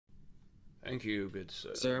Thank you, good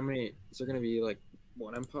sir. Is there how many? Is there gonna be like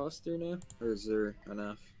one imposter now, or is there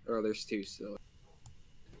enough? Oh, there's two still.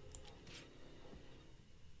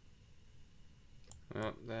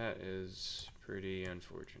 Well, that is pretty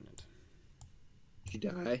unfortunate. Did you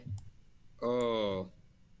die? Oh.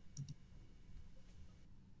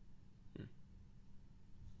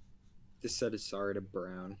 This said is sorry to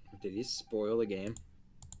Brown. Did he spoil the game?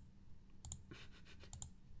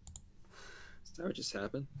 Is that what just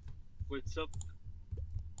happened? What's up?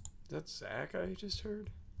 Is that Zach I just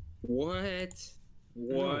heard? What?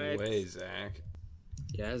 What? No way, Zach.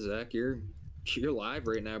 Yeah, Zach, you're live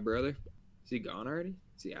right now, brother. Is he gone already?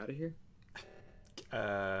 Is he out of here?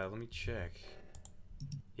 Let me check.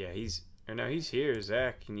 Yeah, he's here.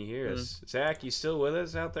 Zach, can you hear us? Zach, you still with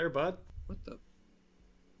us out there, bud? What the?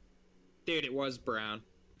 Dude, it was Brown.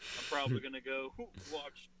 I'm probably gonna go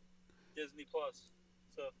watch Disney Plus.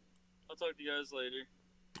 So I'll talk to you guys later.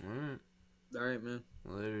 Alright. Alright, man.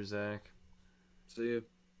 Later, Zach. See you.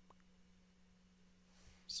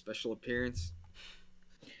 Special appearance.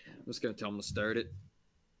 I'm just gonna tell him to start it.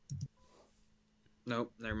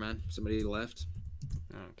 Nope, never mind. Somebody left.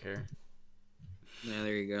 I don't care. Yeah,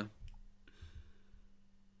 there you go.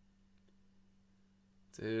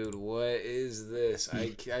 Dude, what is this?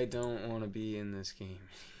 I don't want to be in this game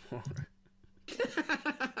anymore.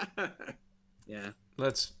 Yeah.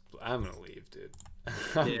 I'm gonna leave, dude.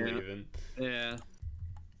 I'm leaving. Yeah.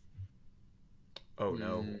 Oh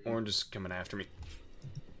no, Orange is coming after me.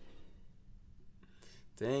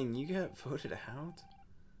 Dang, you got voted out?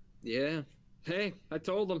 Yeah. Hey, I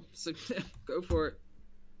told him. So, go for it.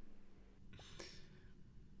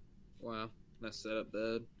 Wow, messed that up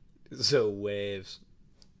bad. So waves.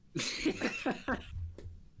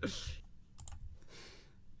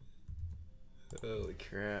 Holy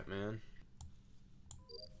crap, man.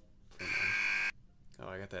 Oh,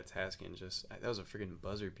 I got that task in just... That was a freaking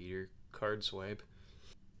buzzer beater. Card swipe.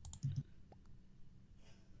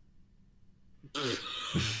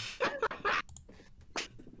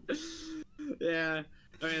 Yeah,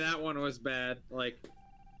 I mean, that one was bad. Like,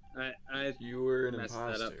 I You were an messed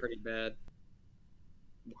imposter. that up pretty bad.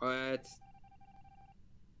 What?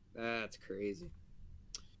 That's crazy.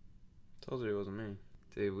 Told you it wasn't me.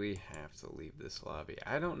 Dude, we have to leave this lobby.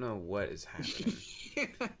 I don't know what is happening.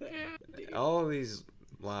 All of these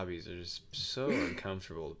lobbies are just so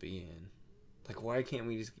uncomfortable to be in. Like, why can't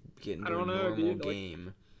we just get into a normal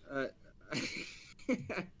game? Like,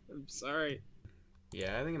 I'm sorry.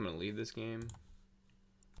 Yeah, I think I'm gonna leave this game.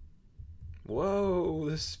 Whoa,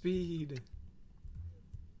 the speed.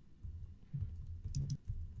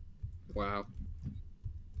 Wow.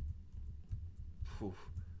 Whew.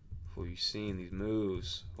 Whew, you seen these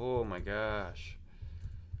moves? Oh my gosh.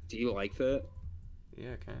 Do you like that?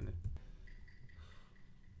 Yeah, kind of.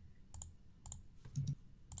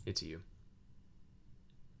 It's you.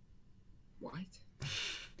 What?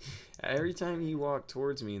 Every time you walk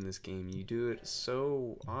towards me in this game, you do it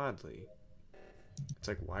so oddly. It's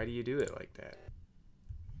like, why do you do it like that?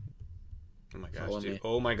 Oh my gosh, dude.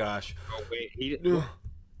 Oh my gosh. Oh, wait. He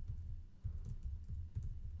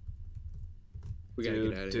We gotta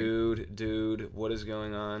get out of here. Dude, what is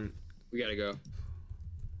going on? We gotta go.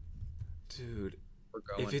 Dude, We're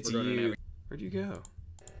going. if it's We're going you, where'd you go?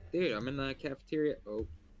 Dude, I'm in the cafeteria. Oh.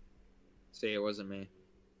 Say it wasn't me.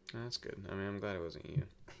 That's good. I mean, I'm glad it wasn't you.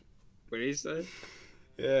 What did he say?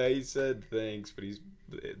 Yeah, he said thanks, but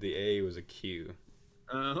the A was a Q.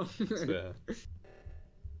 Oh. So.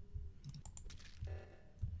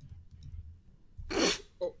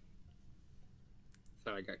 Oh.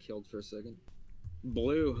 Thought I got killed for a second.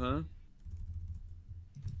 Blue, huh?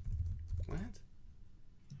 What?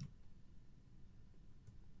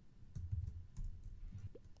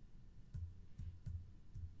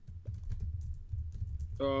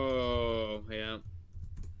 Oh, yeah.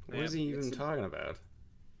 What is he even talking about?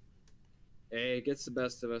 Hey, it gets the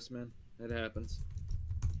best of us, man. It happens.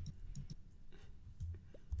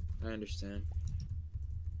 I understand.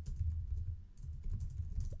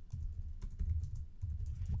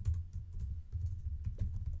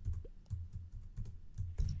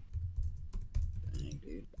 Dang,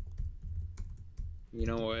 dude. You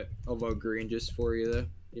know what? I'll vote green just for you, though,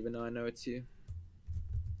 even though I know it's you.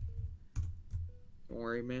 Don't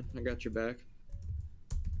worry, man. I got your back.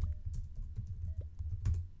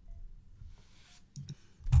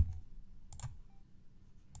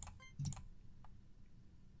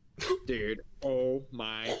 Dude, oh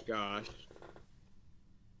my gosh.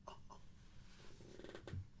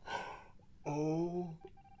 Oh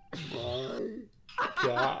my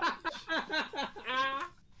gosh.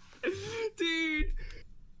 Dude!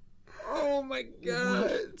 Oh my god!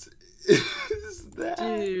 What is that?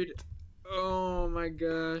 Dude. Oh my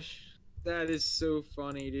gosh. That is so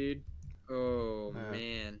funny, dude. Oh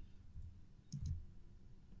man.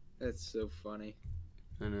 That's so funny.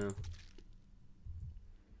 I know.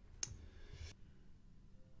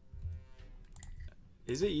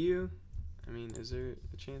 Is it you? I mean, is there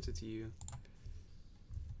a chance it's you?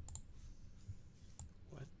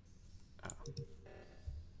 What? Oh.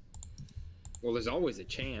 Well, there's always a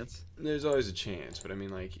chance. There's always a chance, but I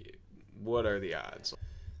mean, like, what are the odds?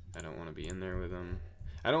 I don't want to be in there with them.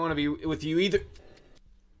 I don't want to be with you either.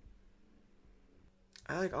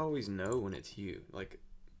 I, like, always know when it's you. Like,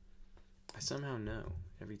 I somehow know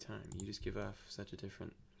every time. You just give off such a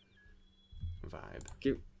different vibe.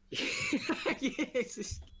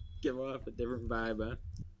 Just give off a different vibe, huh?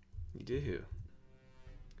 You do.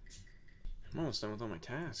 I'm almost done with all my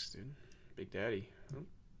tasks, dude. Big Daddy. Oh.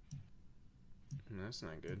 That's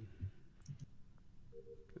not good.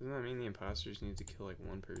 Doesn't that mean the imposters need to kill like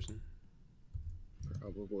one person?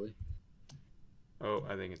 Probably. Oh,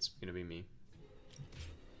 I think it's gonna be me.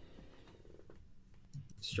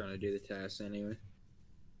 Just trying to do the task anyway.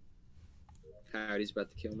 Howdy's about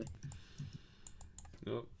to kill me.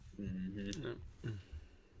 Nope. Mm-hmm. Nope.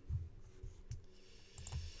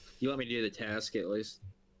 You want me to do the task at least?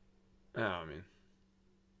 Oh, I mean,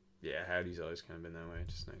 yeah, Howdy's always kind of been that way.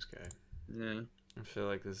 Just a nice guy. No. I feel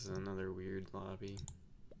like this is another weird lobby.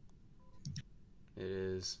 It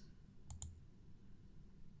is.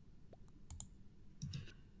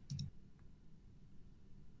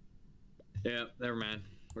 Yeah, never mind.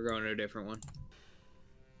 We're going to a different one.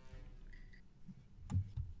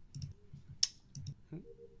 Does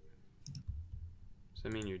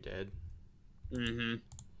that mean you're dead? Mm-hmm.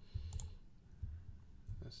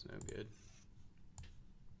 That's no good.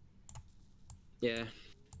 Yeah.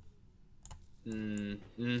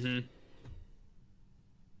 Mm-hmm.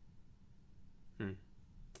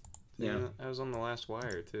 Yeah. I was on the last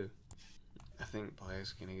wire, too. I think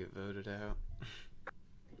Black's gonna get voted out.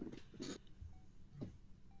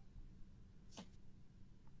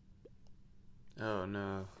 Oh,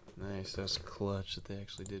 no. Nice. That's clutch that they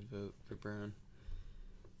actually did vote for Brown.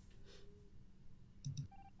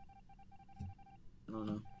 I don't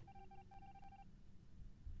know.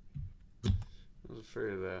 I was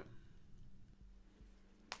afraid of that.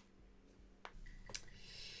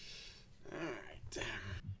 Alright, damn.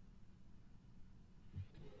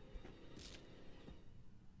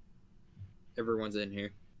 Everyone's in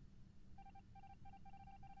here.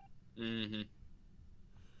 Mm-hmm.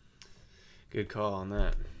 Good call on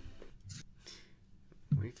that.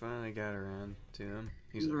 We finally got around to him.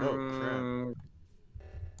 He's like, oh, crap.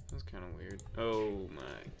 That's kind of weird. Oh, my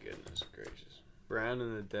goodness gracious. Brown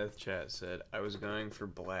in the death chat said, I was going for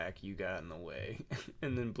black, you got in the way.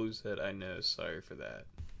 And then Blue said, I know, sorry for that.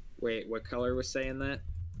 Wait, what color was saying that?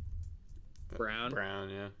 Brown? Brown,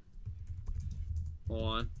 yeah. Hold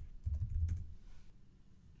on.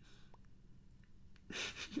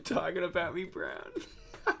 Talking about me, Brown.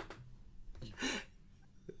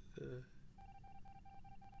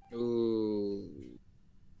 Ooh.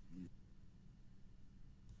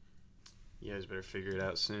 You guys better figure it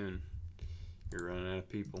out soon. You're running out of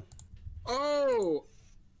people. Oh!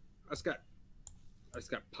 I just got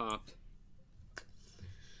popped.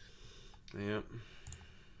 Yep.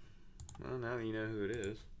 Well, now that you know who it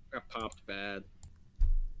is. Got popped bad.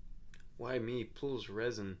 Why me? Pulls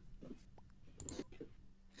resin.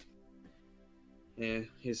 Yeah,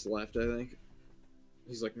 he's left, I think.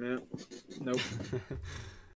 He's like, no. Nope.